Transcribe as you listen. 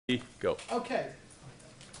Go. Okay.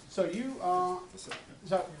 So you are.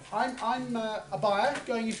 So I'm a buyer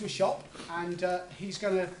going into a shop, and he's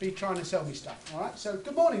going to be trying to sell me stuff. All right. So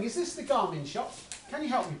good morning. Is this the Garmin shop? Can you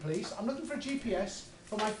help me, please? I'm looking for a GPS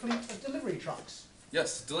for my fleet of delivery trucks.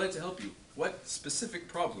 Yes, delighted to help you. What specific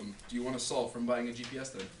problem do you want to solve from buying a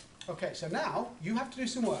GPS then? Okay. So now you have to do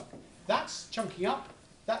some work. That's chunking up.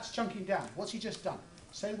 That's chunking down. What's he just done?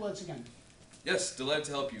 Say the words again. Yes, delighted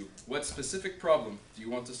to help you. What specific problem do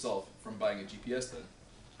you want to solve from buying a GPS then?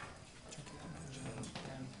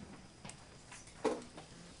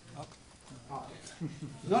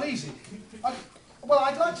 Not easy. Well,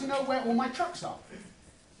 I'd like to know where all my trucks are.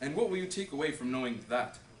 And what will you take away from knowing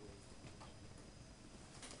that?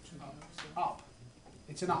 Up.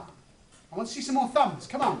 It's an up. I want to see some more thumbs.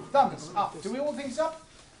 Come on, thumbs. Up. Do we all think it's up?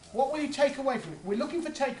 What will you take away from it? We're looking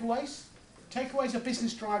for takeaways. Takeaways are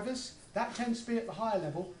business drivers. That tends to be at the higher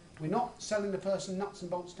level. We're not selling the person nuts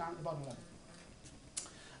and bolts down at the bottom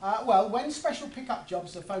level. Well, when special pickup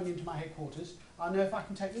jobs are phoned into my headquarters, I know if I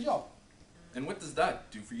can take the job. And what does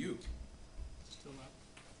that do for you? Still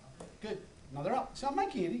up. Good. Another up. So I'm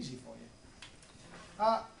making it easy for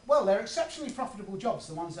you. Well, they're exceptionally profitable jobs,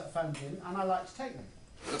 the ones that are phoned in, and I like to take them.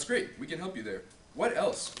 That's great. We can help you there. What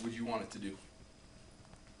else would you want it to do?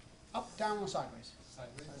 Up, down, or sideways?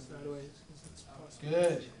 Sideways.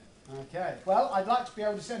 Good. Okay. Well, I'd like to be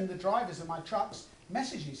able to send the drivers of my trucks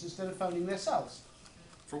messages instead of phoning themselves.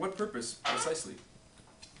 For what purpose, precisely?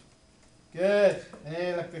 Good.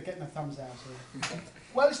 There, look, they're getting the thumbs out here.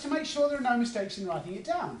 Well, it's to make sure there are no mistakes in writing it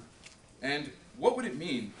down. And what would it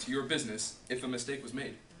mean to your business if a mistake was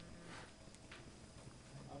made?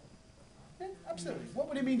 Yeah, absolutely. What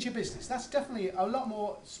would it mean to your business? That's definitely a lot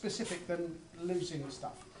more specific than losing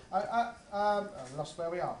stuff. I lost where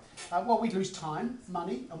we are. Well, we'd lose time,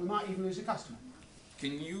 money, and we might even lose a customer.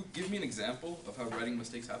 Can you give me an example of how writing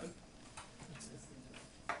mistakes happen?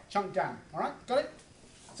 Chunk down. All right? Got it?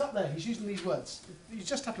 It's up there. He's using these words. You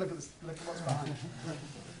just have to look at what's behind.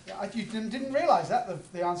 Yeah, you didn't realise that.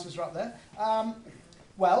 The answers are up there.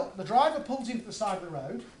 Well, the driver pulls into the side of the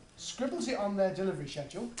road, scribbles it on their delivery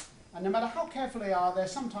schedule, and no matter how careful they are, they're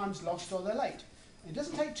sometimes lost or they're late. It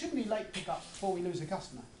doesn't take too many late pickups before we lose a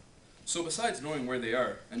customer. So besides knowing where they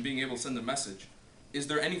are and being able to send a message, is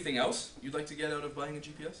there anything else you'd like to get out of buying a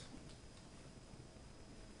GPS?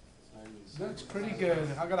 Looks pretty good.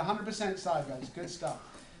 I got 100% sideways. Good stuff.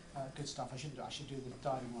 Good stuff. I should do the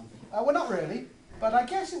diving one. Well, not really, but I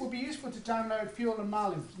guess it would be useful to download fuel and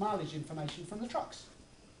mileage information from the trucks.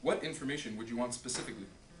 What information would you want specifically?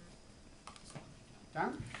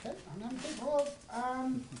 Down. Okay.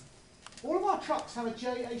 All of our trucks have a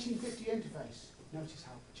J1850 interface. Notice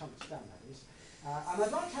how chunks down that is. And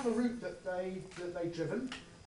I'd like to have a route that they've driven,